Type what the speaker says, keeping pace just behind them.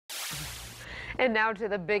And now to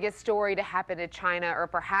the biggest story to happen to China, or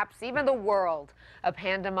perhaps even the world. A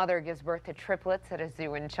panda mother gives birth to triplets at a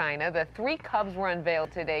zoo in China. The 3 cubs were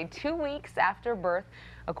unveiled today, 2 weeks after birth.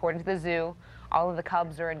 According to the zoo, all of the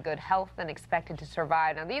cubs are in good health and expected to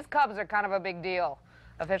survive. Now, these cubs are kind of a big deal.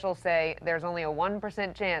 Officials say there's only a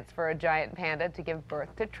 1% chance for a giant panda to give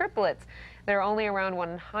birth to triplets. There are only around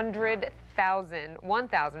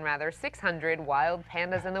 1,600 wild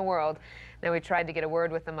pandas in the world. Now, we tried to get a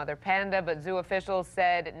word with the mother panda, but zoo officials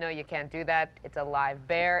said, no, you can't do that. It's a live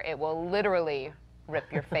bear. It will literally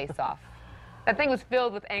rip your face off. That thing was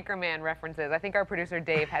filled with Anchorman references. I think our producer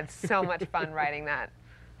Dave had so much fun writing that.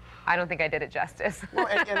 I don't think I did it justice. Well,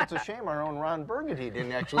 and it's a shame our own Ron Burgundy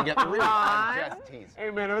didn't actually get the real. I'm just teasing. Hey,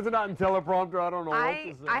 man, if it's not in teleprompter, I don't know what to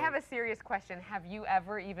say. I have a serious question. Have you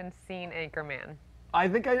ever even seen Anchorman? I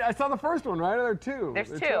think I saw the first one, right? There are 2.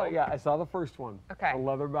 There's 2. Yeah, I saw the first one. Okay. The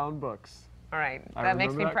leather-bound books. All right, that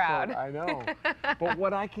makes me proud. I know. But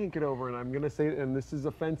what I can't get over, and I'm going to say, and this is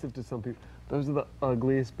offensive to some people, those are the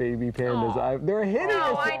ugliest baby pandas. They're hideous.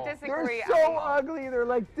 No, I disagree. They're so ugly. They're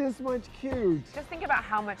like this much cute. Just think about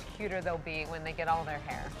how much cuter they'll be when they get all their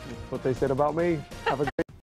hair. That's what they said about me. Have a great